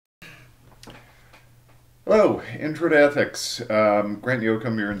Hello, Intro to Ethics. Grant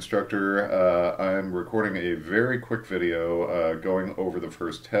Yoakum, your instructor. I'm recording a very quick video going over the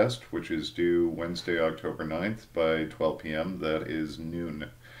first test, which is due Wednesday, October 9th by 12 p.m. That is noon.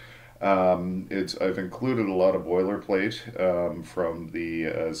 I've included a lot of boilerplate from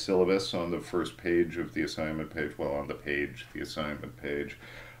the syllabus on the first page of the assignment page, well, on the page, the assignment page.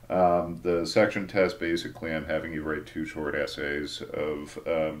 The section test, basically, I'm having you write two short essays of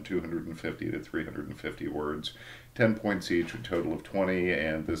 250 to 350 words, 10 points each, a total of 20,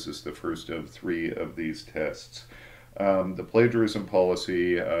 and this is the first of 3 of these tests. The plagiarism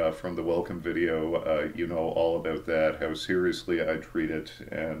policy from the welcome video, you know all about that, how seriously I treat it,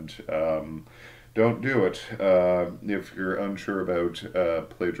 and don't do it. If you're unsure about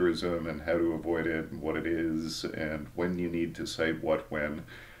plagiarism and how to avoid it, and what it is, and when you need to cite what, when,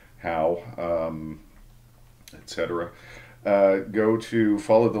 how, etc.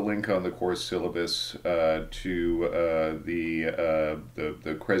 Follow the link on the course syllabus to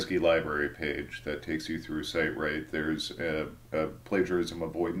the Kresge library page that takes you through SiteRight. There's a plagiarism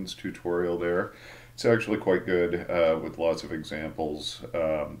avoidance tutorial there. It's actually quite good with lots of examples.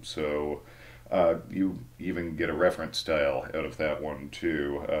 You even get a reference style out of that one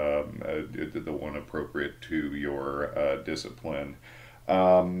too, the one appropriate to your discipline.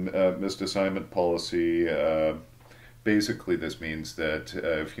 Missed assignment policy, basically this means that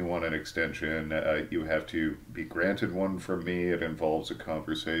if you want an extension, you have to be granted one from me. It involves a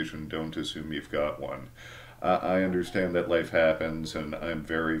conversation. Don't assume you've got one. I understand that life happens, and I'm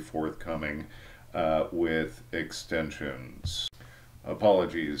very forthcoming with extensions.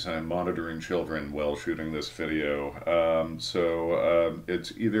 Apologies, I'm monitoring children while shooting this video.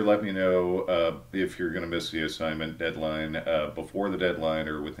 It's either let me know if you're going to miss the assignment deadline before the deadline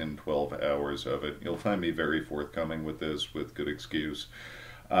or within 12 hours of it. You'll find me very forthcoming with this with good excuse.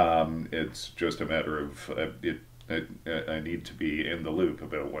 It's just a matter of I need to be in the loop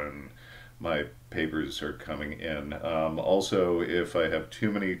about when my papers are coming in. Also, if I have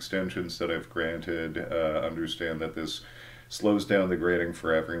too many extensions that I've granted, understand that this slows down the grading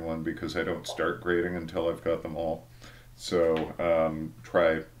for everyone because I don't start grading until I've got them all. So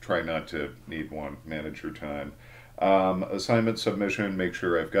try not to need one. Manage your time. Assignment submission, make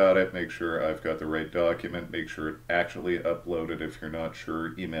sure I've got it, make sure I've got the right document, make sure it actually uploaded. If you're not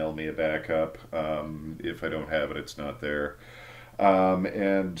sure, email me a backup. If I don't have it, it's not there.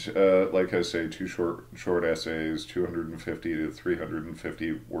 Like I say, two short essays, 250 to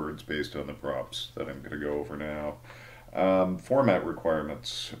 350 words based on the prompts that I'm going to go over now. Format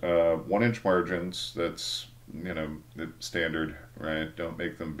requirements, 1-inch margins, that's, standard, right? Don't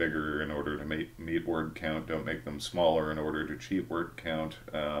make them bigger in order to meet word count. Don't make them smaller in order to cheat word count.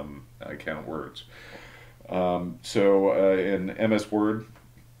 I count words. In MS Word,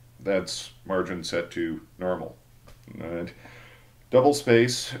 that's margin set to normal. Right? Double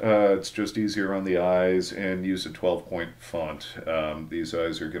space, it's just easier on the eyes, and use a 12-point font. These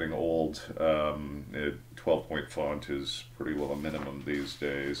eyes are getting old. 12-point font is pretty well a minimum these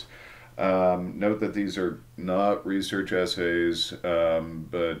days. Note that these are not research essays,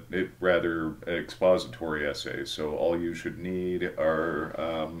 but rather expository essays. So all you should need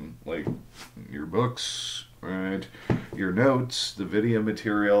are like your books, right? Your notes, the video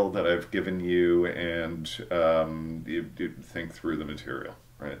material that I've given you, and you think through the material,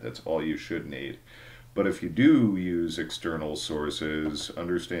 right? That's all you should need. But if you do use external sources,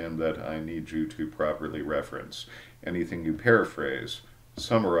 understand that I need you to properly reference anything you paraphrase,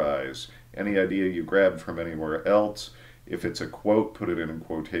 summarize, any idea you grabbed from anywhere else. If it's a quote, put it in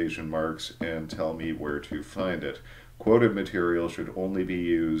quotation marks and tell me where to find it. Quoted material should only be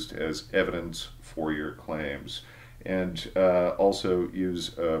used as evidence for your claims. And also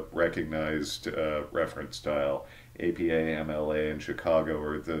use a recognized reference style. APA, MLA, and Chicago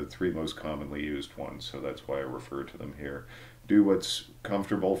are the 3 most commonly used ones, so that's why I refer to them here. Do what's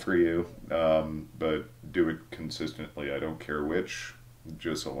comfortable for you, but do it consistently. I don't care which,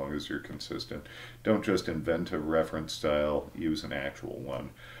 just so long as you're consistent. Don't just invent a reference style, use an actual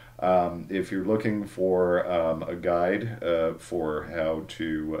one. If you're looking for a guide for how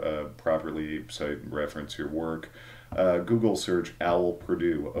to properly cite and reference your work, Google search OWL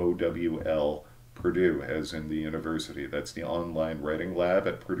Purdue, O-W-L Purdue, as in the university. That's the online writing lab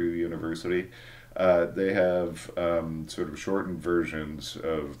at Purdue University. They have sort of shortened versions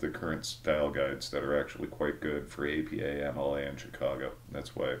of the current style guides that are actually quite good for APA, MLA, and Chicago.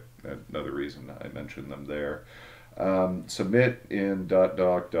 That's why, another reason I mentioned them there. Submit in .doc,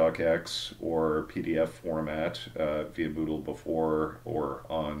 docx, or PDF format via Moodle before or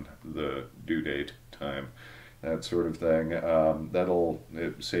on the due date time. that sort of thing. That'll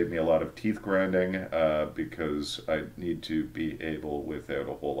save me a lot of teeth grinding because I need to be able, without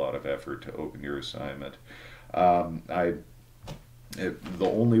a whole lot of effort, to open your assignment. I the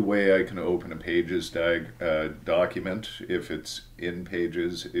only way I can open a Pages document, if it's in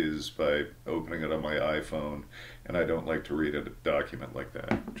Pages, is by opening it on my iPhone, and I don't like to read a document like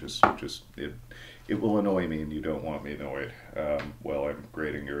that. It will annoy me, and you don't want me annoyed while I'm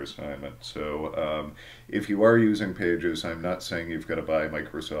grading your assignment. So if you are using Pages, I'm not saying you've got to buy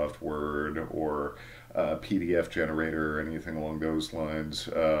Microsoft Word or PDF generator or anything along those lines.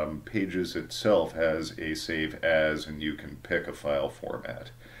 Pages itself has a save as, and you can pick a file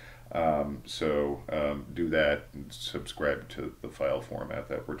format. Do that and subscribe to the file format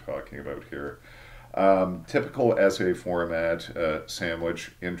that we're talking about here. Typical essay format,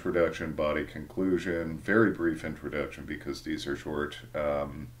 sandwich, introduction, body, conclusion, very brief introduction because these are short.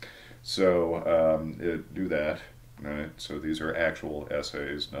 Do that. Right? So these are actual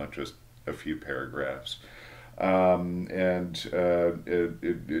essays, not just a few paragraphs. Note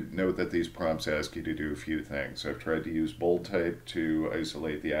that these prompts ask you to do a few things. I've tried to use bold type to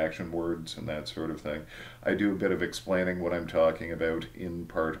isolate the action words and that sort of thing. I do a bit of explaining what I'm talking about in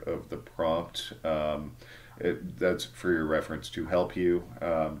part of the prompt. That's for your reference to help you,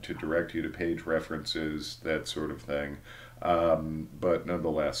 to direct you to page references, that sort of thing. But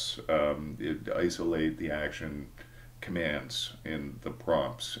nonetheless, isolate the action commands in the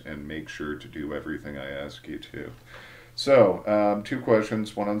prompts and make sure to do everything I ask you to. So, two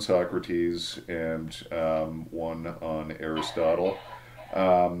questions, one on Socrates and one on Aristotle.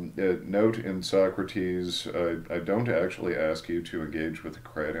 Note in Socrates, I don't actually ask you to engage with the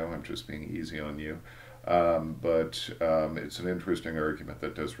credo, I'm just being easy on you. But it's an interesting argument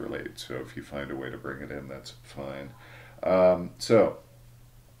that does relate, so if you find a way to bring it in, that's fine.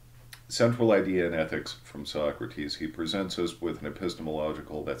 Central idea in ethics from Socrates. He presents us with an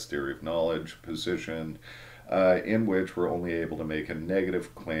epistemological, that's theory of knowledge, position, in which we're only able to make a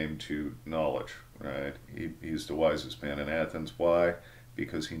negative claim to knowledge. Right? He's the wisest man in Athens. Why?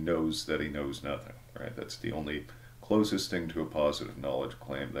 Because he knows that he knows nothing. Right? That's the only closest thing to a positive knowledge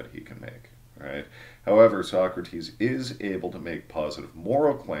claim that he can make. Right? However, Socrates is able to make positive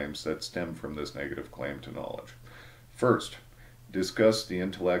moral claims that stem from this negative claim to knowledge. First, discuss the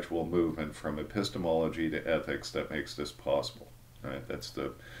intellectual movement from epistemology to ethics that makes this possible. Right? That's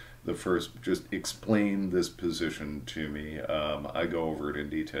the first. Just explain this position to me. I go over it in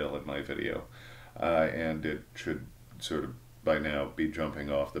detail in my video, and it should sort of by now be jumping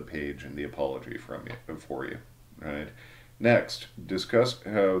off the page in the apology for you. Right? Next, discuss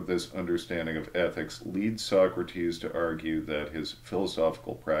how this understanding of ethics leads Socrates to argue that his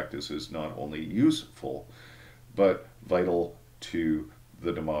philosophical practice is not only useful, but vital to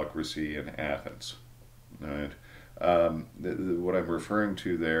the democracy in Athens. Right? What I'm referring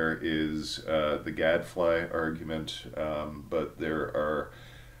to there is the gadfly argument, but there are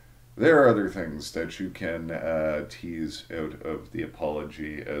other things that you can tease out of the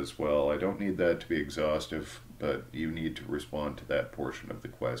apology as well. I don't need that to be exhaustive, but you need to respond to that portion of the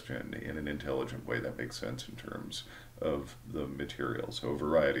question in an intelligent way that makes sense in terms of the material. So a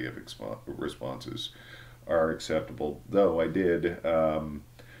variety of responses are acceptable, though I did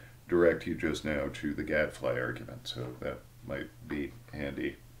direct you just now to the gadfly argument, so that might be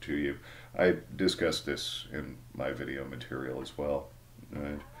handy to you. I discussed this in my video material as well.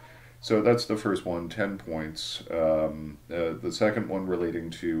 Right? So that's the first one, 10 points. The second one relating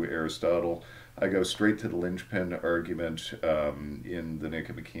to Aristotle, I go straight to the linchpin argument in the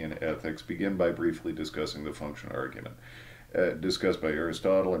Nicomachean Ethics, begin by briefly discussing the function argument, discussed by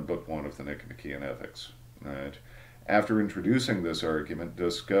Aristotle in Book 1 of the Nicomachean Ethics. Right. After introducing this argument,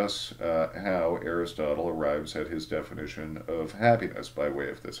 discuss how Aristotle arrives at his definition of happiness by way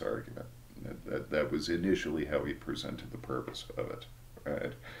of this argument. That was initially how he presented the purpose of it.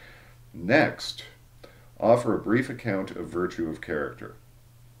 Right. Next, offer a brief account of virtue of character.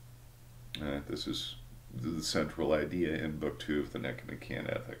 This is the central idea in Book 2 of the Nicomachean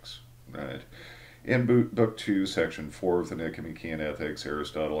Ethics. Right. In Book 2, Section 4 of the Nicomachean Ethics,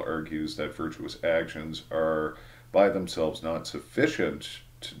 Aristotle argues that virtuous actions are by themselves not sufficient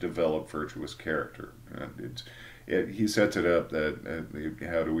to develop virtuous character. He sets it up that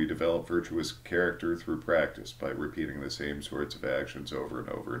how do we develop virtuous character? Through practice, by repeating the same sorts of actions over and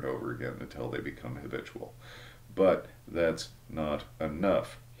over and over again until they become habitual. But that's not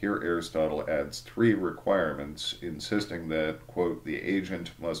enough. Here Aristotle adds 3 requirements, insisting that, quote, the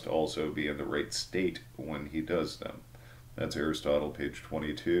agent must also be in the right state when he does them. That's Aristotle, page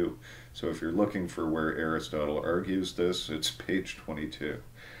 22. So if you're looking for where Aristotle argues this, it's page 22.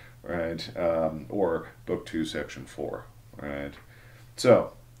 right? Or Book 2, Section 4, right?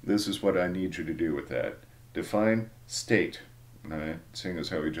 So, this is what I need you to do with that. Define state, right? Seeing as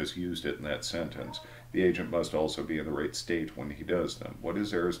how he just used it in that sentence. The agent must also be in the right state when he does them. What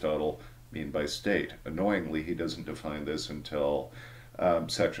does Aristotle mean by state? Annoyingly, he doesn't define this until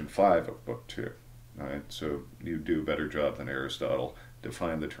Section 5 of Book 2, right? So you do a better job than Aristotle.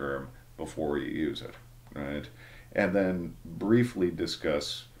 Define the term before you use it, right? And then briefly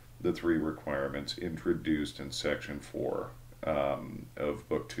discuss the three requirements introduced in Section 4 of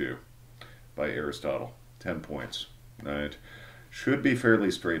Book 2 by Aristotle. 10 points, right? Should be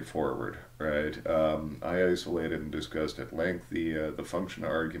fairly straightforward, right? I isolated and discussed at length the function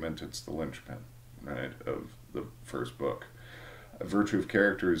argument. It's the linchpin, right, of the first book. Virtue of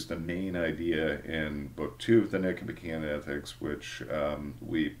character is the main idea in Book 2 of the Nicomachean Ethics, which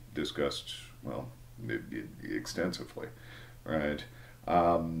we discussed, well, extensively, right?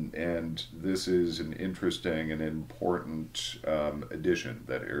 And this is an interesting and important addition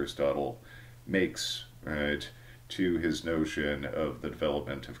that Aristotle makes, right, to his notion of the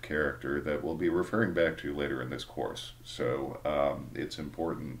development of character that we'll be referring back to later in this course. So it's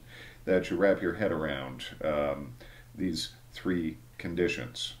important that you wrap your head around these three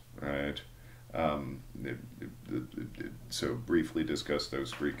conditions, right? So briefly discuss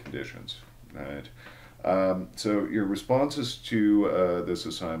those three conditions, right? So your responses to this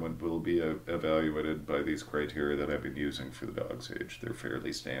assignment will be evaluated by these criteria that I've been using for the dog's age. They're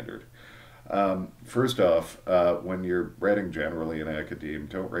fairly standard. First off, when you're writing generally in academe,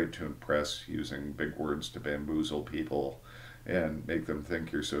 don't write to impress using big words to bamboozle people and make them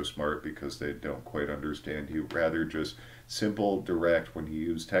think you're so smart because they don't quite understand you. Rather, just simple, direct. When you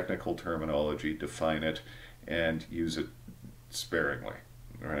use technical terminology, define it and use it sparingly,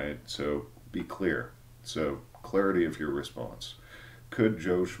 right? So be clear. So clarity of your response. Could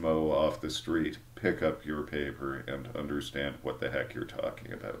Joe Schmo off the street pick up your paper and understand what the heck you're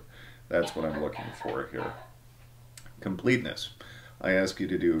talking about? That's what I'm looking for here. Completeness. I ask you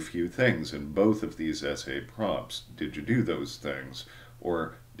to do a few things in both of these essay prompts. Did you do those things?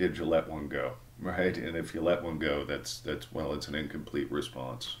 Or did you let one go? Right? And if you let one go, that's well, it's an incomplete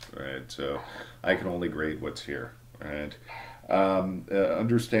response, right? So I can only grade what's here, right?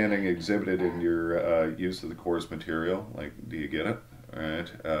 Understanding exhibited in your use of the course material, like, do you get it? Right?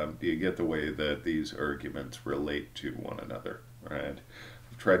 Do you get the way that these arguments relate to one another, right?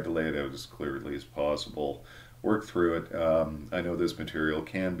 I've tried to lay it out as clearly as possible. Work through it. I know this material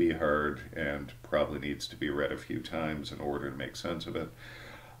can be hard and probably needs to be read a few times in order to make sense of it.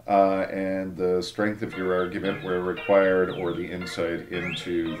 And the strength of your argument where required, or the insight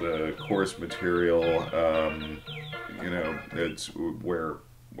into the course material, you know, it's where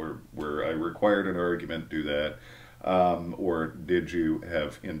I required an argument, do that. Or did you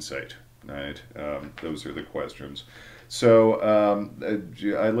have insight, right? Those are the questions. So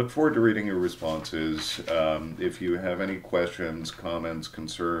I look forward to reading your responses. If you have any questions, comments,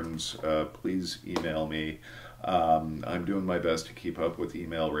 concerns, please email me. I'm doing my best to keep up with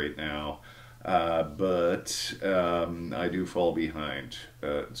email right now, but I do fall behind,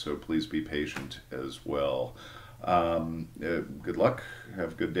 so please be patient as well. Good luck.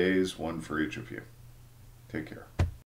 Have good days, one for each of you. Take care.